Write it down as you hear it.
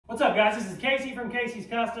What's up, guys? This is Casey from Casey's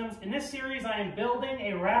Customs. In this series, I am building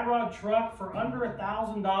a rat rod truck for under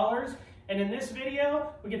 $1,000. And in this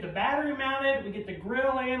video, we get the battery mounted, we get the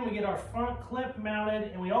grill in, we get our front clip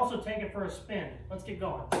mounted, and we also take it for a spin. Let's get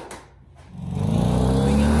going.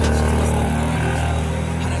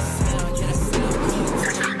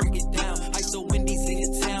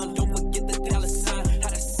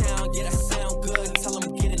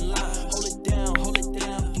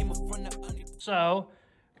 So,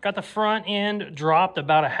 got the front end dropped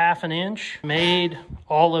about a ½ an inch. Made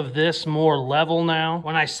all of this more level now.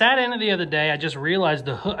 When I sat in it the other day, I just realized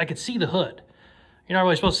the hood, I could see the hood. You're not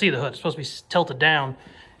really supposed to see the hood. It's supposed to be tilted down.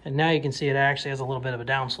 And now you can see it actually has a little bit of a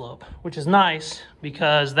downslope, which is nice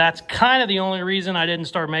because that's kind of the only reason I didn't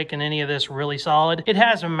start making any of this really solid. It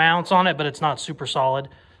has mounts on it, but it's not super solid.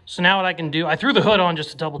 So now what I can do, I threw the hood on just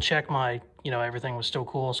to double check my, everything was still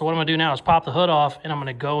cool. So what I'm gonna do now is pop the hood off and I'm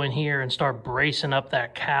gonna go in here and start bracing up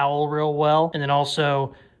that cowl real well. And then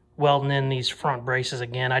also welding in these front braces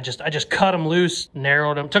again. I just cut them loose,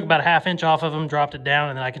 narrowed them, took about a ½ inch off of them, dropped it down,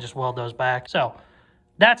 and then I can just weld those back. So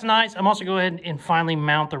that's nice. I'm also going to go ahead and finally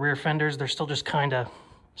mount the rear fenders. They're still just kind of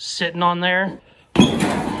sitting on there.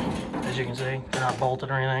 As you can see, they're not bolted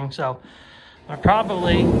or anything. So I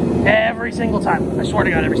probably, every single time, I swear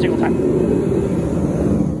to God, every single time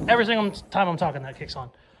I'm talking, that kicks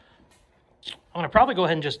on. I'm going to probably go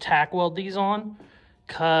ahead and just tack weld these on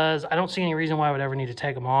because I don't see any reason why I would ever need to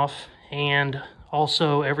take them off. And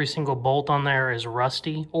also, every single bolt on there is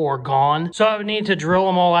rusty or gone. So I would need to drill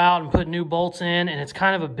them all out and put new bolts in, and it's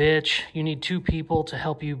kind of a bitch. You need 2 people to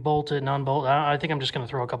help you bolt it and unbolt it. I think I'm just going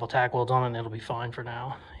to throw a couple tack welds on it, and it'll be fine for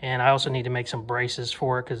now. And I also need to make some braces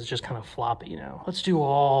for it because it's just kind of floppy, Let's do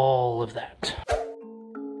all of that.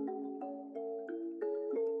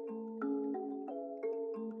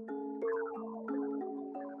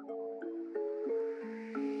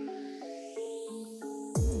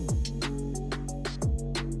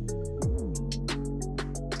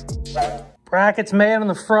 Brackets made on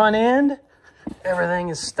the front end. Everything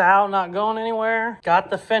is stout, not going anywhere. Got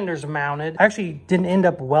the fenders mounted. I actually didn't end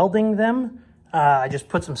up welding them. I just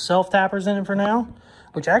put some self-tappers in it for now,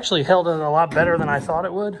 which actually held it a lot better than I thought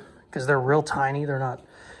it would because they're real tiny.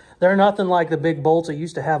 They're nothing like the big bolts it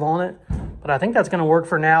used to have on it, but I think that's going to work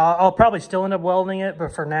for now. I'll probably still end up welding it,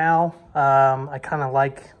 but for now, I kind of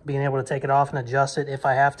like being able to take it off and adjust it if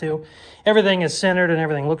I have to. Everything is centered and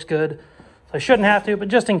everything looks good. I shouldn't have to, but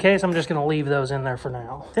just in case, I'm just going to leave those in there for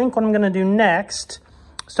now. I think what I'm going to do next,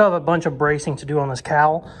 still have a bunch of bracing to do on this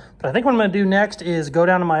cowl, but I think what I'm going to do next is go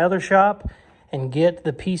down to my other shop and get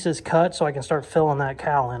the pieces cut so I can start filling that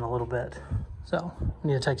cowl in a little bit. So I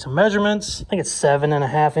need to take some measurements. I think it's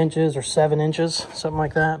 7½ inches or 7 inches, something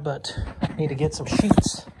like that, but I need to get some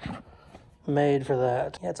sheets made for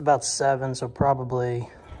that. Yeah, it's about 7, so probably,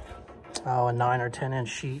 a 9 or 10 inch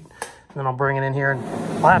sheet. And then I'll bring it in here and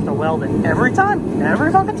I'll have to weld it every time,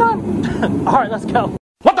 every fucking time. All right, let's go.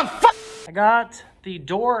 What the fuck? I got the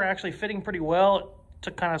door actually fitting pretty well. It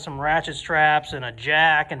took kind of some ratchet straps and a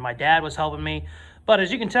jack, and my dad was helping me. But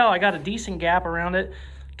as you can tell, I got a decent gap around it.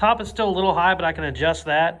 Top is still a little high, but I can adjust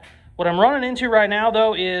that. What I'm running into right now,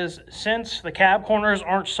 though, is since the cab corners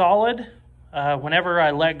aren't solid, whenever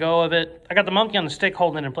I let go of it, I got the monkey on the stick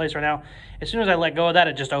holding it in place right now. As soon as I let go of that,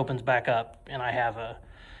 it just opens back up, and I have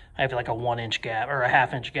like a 1 inch gap or a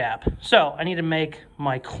 ½ inch gap. So I need to make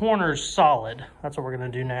my corners solid. That's what we're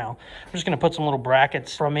gonna do now. I'm just gonna put some little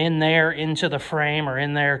brackets from in there into the frame or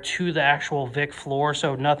in there to the actual Vic floor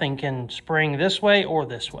so nothing can spring this way or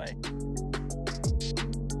this way.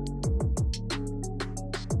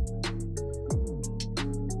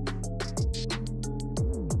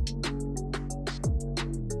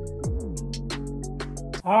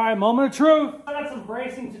 All right, moment of truth. I got some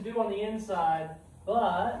bracing to do on the inside.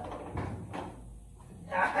 But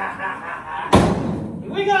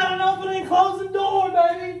we got an open and closing door,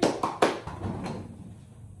 baby.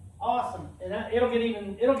 Awesome, and it'll get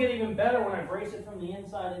even better when I brace it from the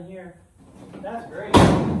inside in here. That's great.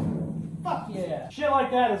 Fuck yeah! Shit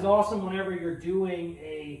like that is awesome whenever you're doing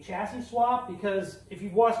a chassis swap, because if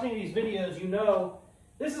you've watched any of these videos, you know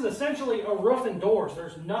this is essentially a roof and doors.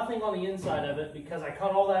 There's nothing on the inside of it because I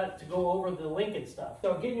cut all that to go over the Lincoln stuff.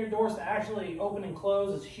 So getting your doors to actually open and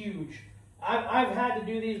close is huge. I've had to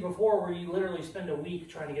do these before where you literally spend a week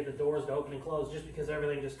trying to get the doors to open and close just because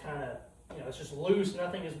everything just kind of, it's just loose,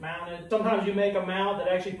 nothing is mounted. Sometimes you make a mount that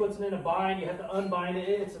actually puts it in a bind, you have to unbind it,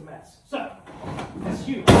 it's a mess. So, that's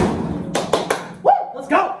huge. Woo! Let's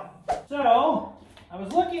go! So, I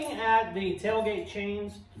was looking at the tailgate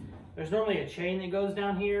chains. There's normally a chain that goes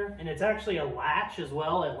down here, and it's actually a latch as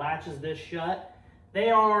well. It latches this shut. They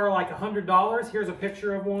are like $100. Here's a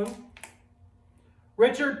picture of one.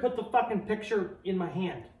 Richard, put the fucking picture in my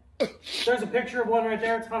hand. There's a picture of one right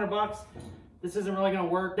there. It's $100. This isn't really gonna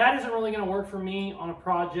work. That isn't really gonna work for me on a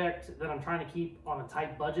project that I'm trying to keep on a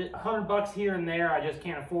tight budget. $100 here and there, I just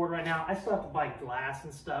can't afford right now. I still have to buy glass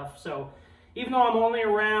and stuff. So even though I'm only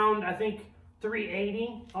around, I think,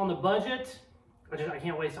 $380 on the budget, I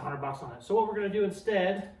can't waste $100 on it. So what we're gonna do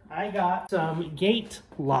instead, I got some gate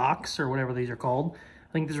locks, or whatever these are called.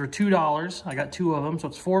 I think these are $2. I got 2 of them, so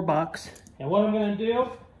it's $4. And what I'm gonna do,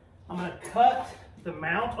 I'm gonna cut the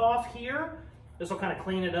mount off here. This will kind of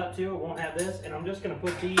clean it up too. It won't have this. And I'm just gonna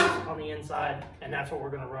put these on the inside, and that's what we're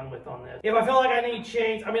gonna run with on this. If I feel like I need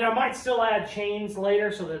chains, I mean, I might still add chains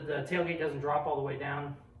later so that the tailgate doesn't drop all the way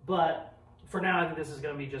down. But for now, I think this is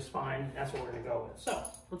gonna be just fine. That's what we're gonna go with. So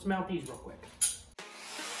let's mount these real quick.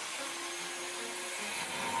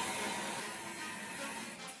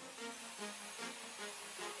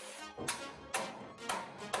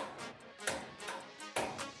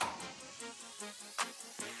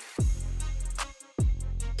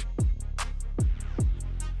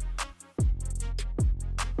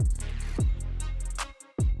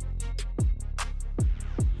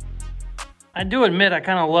 I do admit I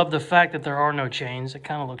kind of love the fact that there are no chains. It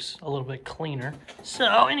kind of looks a little bit cleaner.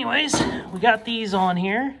 So anyways, we got these on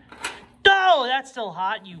here. Oh, that's still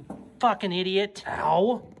hot, you fucking idiot.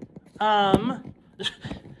 Ow.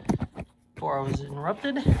 Before I was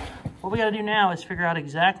interrupted. What we gotta do now is figure out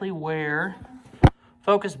exactly where,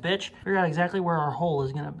 focus bitch, figure out exactly where our hole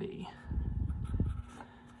is gonna be.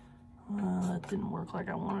 That didn't work like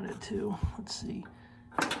I wanted it to. Let's see.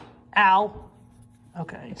 Ow.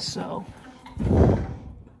 Okay, so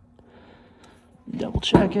double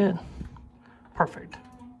check it. Perfect.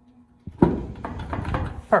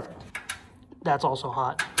 Perfect. That's also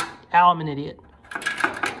hot. Ow, I'm an idiot.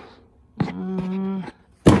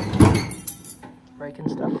 Breaking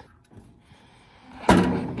stuff.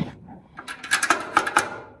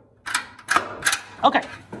 Okay.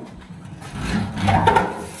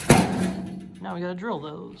 Now we gotta drill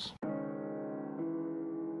those.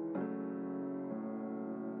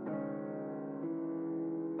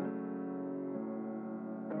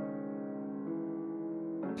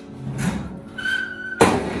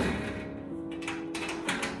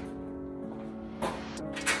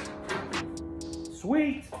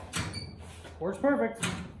 Sweet. Works perfect.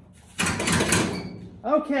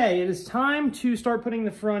 Okay, it is time to start putting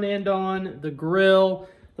the front end on, the grill,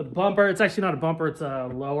 the bumper. It's actually not a bumper, it's a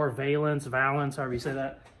lower valence, however you say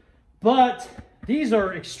that. But these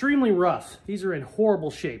are extremely rough. These are in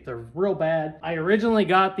horrible shape. They're real bad. I originally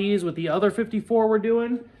got these with the other 54 we're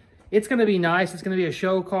doing. It's gonna be nice. It's gonna be a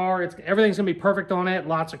show car. Everything's gonna be perfect on it.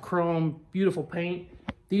 Lots of chrome, beautiful paint.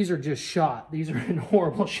 These are just shot. These are in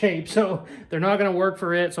horrible shape, so they're not gonna work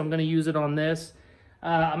for it, so I'm gonna use it on this.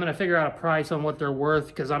 I'm gonna figure out a price on what they're worth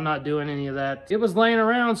because I'm not doing any of that. It was laying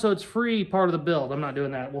around, so it's free part of the build. I'm not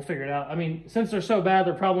doing that. We'll figure it out. I mean, since they're so bad,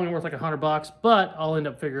 they're probably only worth like $100, but I'll end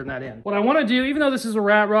up figuring that in. What I wanna do, even though this is a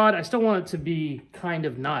rat rod, I still want it to be kind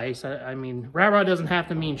of nice. I mean, rat rod doesn't have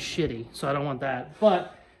to mean shitty, so I don't want that.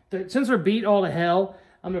 But since they're beat all to hell,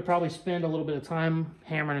 I'm gonna probably spend a little bit of time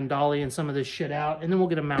hammering and dollying some of this shit out, and then we'll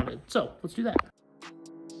get them mounted. So let's do that.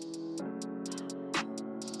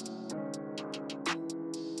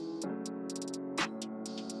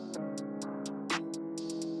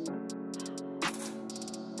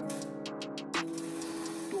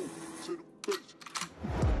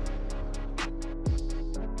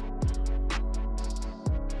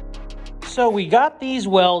 So we got these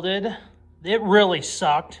welded. It really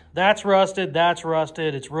sucked. That's rusted, that's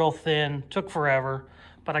rusted. It's real thin, took forever,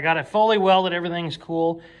 but I got it fully welded, everything's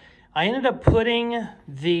cool. I ended up putting I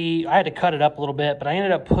had to cut it up a little bit, but I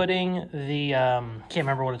ended up putting the, can't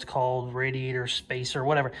remember what it's called, radiator spacer,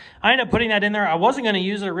 whatever. I ended up putting that in there. I wasn't gonna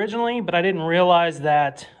use it originally, but I didn't realize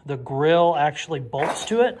that the grill actually bolts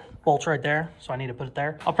to it. Bolts right there, so I need to put it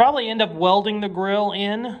there. I'll probably end up welding the grill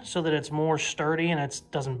in so that it's more sturdy and it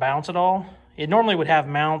doesn't bounce at all. It normally would have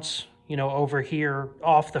mounts, you know, over here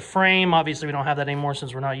off the frame. Obviously, we don't have that anymore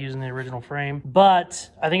since we're not using the original frame. But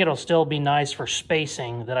I think it'll still be nice for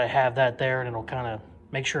spacing that I have that there, and it'll kind of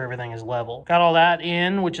make sure everything is level. Got all that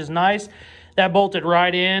in, which is nice. That bolted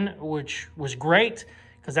right in, which was great,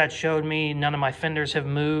 because that showed me none of my fenders have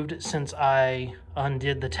moved since I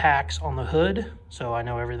undid the tacks on the hood. So I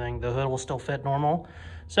know everything, the hood will still fit normal.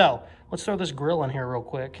 So let's throw this grill in here real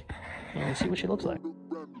quick and see what she looks like.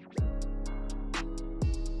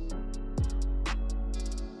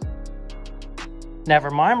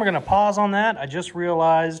 Never mind, we're gonna pause on that. I just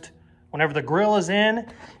realized whenever the grill is in,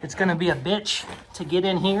 it's gonna be a bitch to get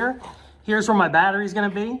in here here's where my battery's gonna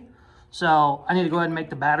be. So I need to go ahead and make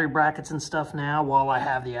the battery brackets and stuff now while I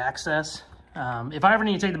have the access. If I ever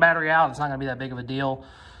need to take the battery out, it's not gonna be that big of a deal.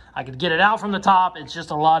 I could get it out from the top. It's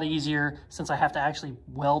just a lot easier since I have to actually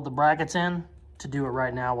weld the brackets in to do it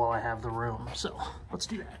right now while I have the room. So let's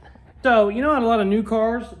do that. So, you know, on a lot of new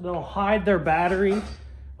cars, they'll hide their battery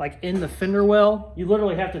like in the fender well. You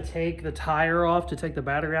literally have to take the tire off to take the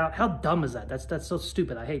battery out. How dumb is that? That's so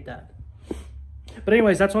stupid. I hate that. But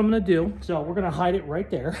anyways, that's what I'm gonna do. So we're gonna hide it right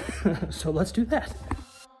there. So let's do that.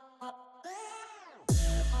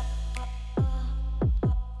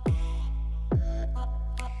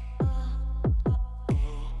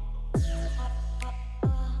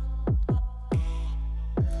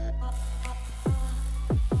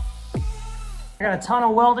 I got a ton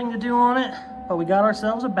of welding to do on it, but we got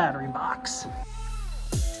ourselves a battery box.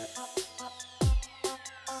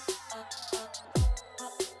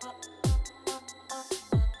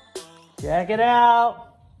 Check it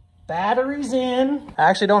out. Battery's in. I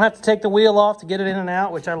actually don't have to take the wheel off to get it in and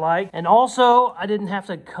out, which I like. And also, I didn't have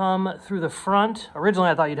to come through the front. Originally,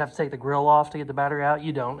 I thought you'd have to take the grill off to get the battery out.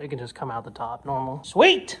 You don't. It can just come out the top, normal.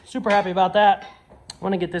 Sweet! Super happy about that. I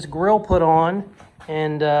want to get this grill put on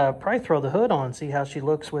and probably throw the hood on, see how she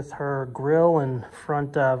looks with her grill and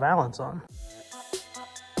front valance on.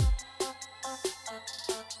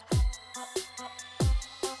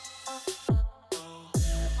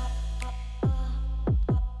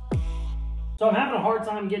 So I'm having a hard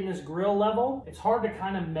time getting this grill level. It's hard to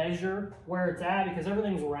kind of measure where it's at because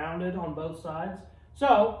everything's rounded on both sides.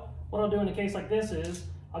 So what I'll do in a case like this is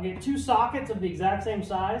I'll get 2 sockets of the exact same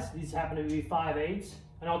size. These happen to be 5/8,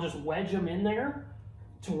 and I'll just wedge them in there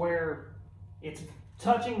to where it's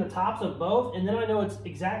touching the tops of both, and then I know it's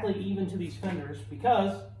exactly even to these fenders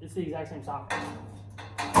because it's the exact same socket.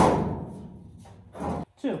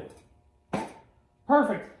 2.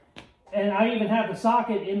 Perfect. And I even have the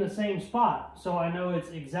socket in the same spot, so I know it's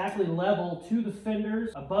exactly level to the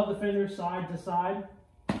fenders, above the fenders, side to side.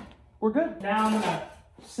 We're good. Now I'm gonna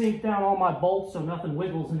sink down all my bolts so nothing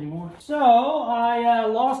wiggles anymore. So I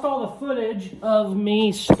lost all the footage of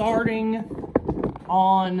me starting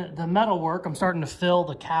on the metalwork. I'm starting to fill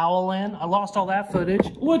the cowl in. I lost all that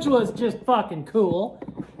footage, which was just fucking cool.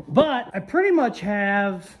 But I pretty much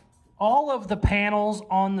have all of the panels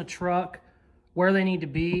on the truck where they need to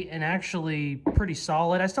be and actually pretty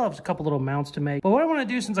solid. I still have a couple little mounts to make. But what I want to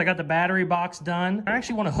do since I got the battery box done, I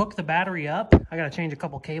actually want to hook the battery up. I got to change a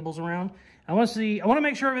couple cables around. I want to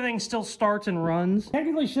make sure everything still starts and runs.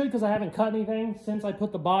 Technically should because I haven't cut anything since I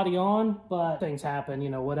put the body on, but things happen, you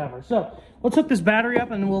know, whatever. So let's hook this battery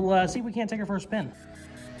up and we'll see if we can't take her for a spin.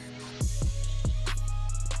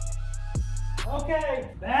 Okay,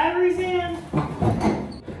 battery's in.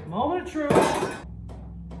 Moment of truth.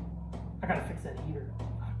 I gotta fix that heater.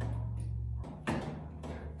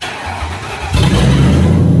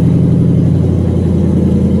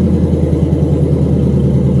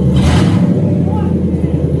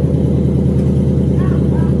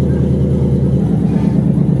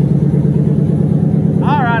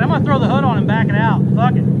 All right, I'm gonna throw the hood on and back it out.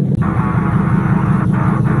 Fuck it.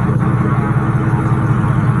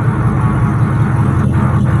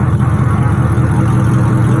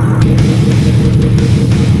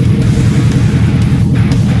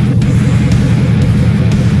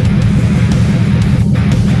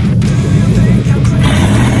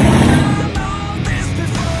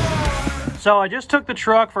 So I just took the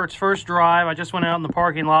truck for its first drive. I just went out in the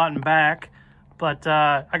parking lot and back. But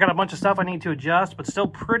I got a bunch of stuff I need to adjust, but still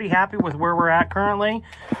pretty happy with where we're at currently.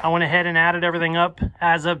 I went ahead and added everything up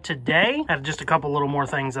as of today. I had just a couple little more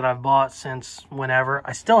things that I've bought since whenever.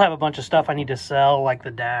 I still have a bunch of stuff I need to sell, like the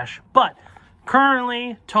dash. But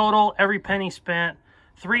currently, total, every penny spent,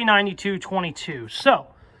 $392.22. So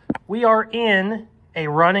we are in a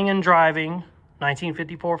running and driving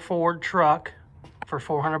 1954 Ford truck for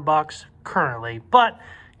 400 bucks currently, but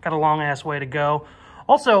got a long ass way to go.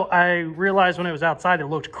 Also, I realized when it was outside it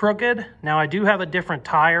looked crooked. Now I do have a different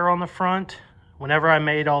tire on the front. Whenever I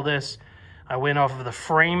made all this, I went off of the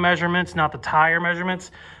frame measurements, not the tire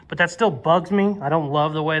measurements, but that still bugs me. I don't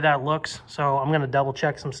love the way that looks, so I'm gonna double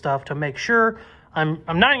check some stuff to make sure. I'm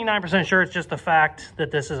 99% sure it's just the fact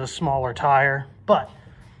that this is a smaller tire, but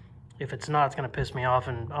if it's not, it's gonna piss me off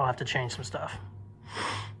and I'll have to change some stuff.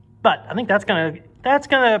 But I think that's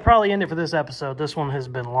gonna probably end it for this episode. This one has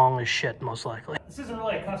been long as shit, most likely. This isn't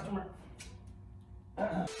really a customer.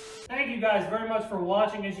 Thank you guys very much for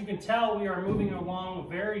watching. As you can tell, we are moving along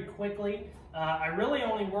very quickly. I really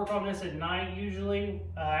only work on this at night usually,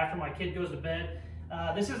 after my kid goes to bed.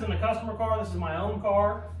 This isn't a customer car, this is my own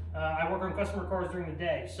car. I work on customer cars during the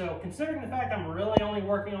day. So considering the fact I'm really only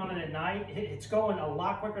working on it at night, it's going a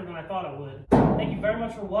lot quicker than I thought it would. Thank you very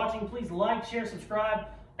much for watching. Please like, share, subscribe,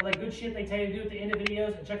 all that good shit they tell you to do at the end of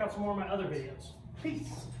videos, and check out some more of my other videos. Peace.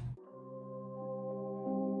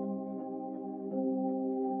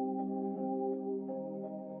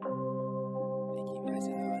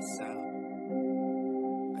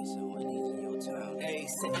 Hey,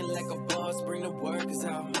 sitting like a boss, bring the workers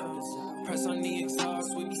out. Press on the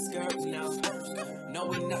exhaust, we be skirts now. No,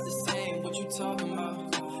 we not the same, what you talking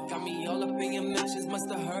about? Got me all up in your mentions, must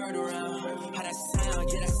have heard around.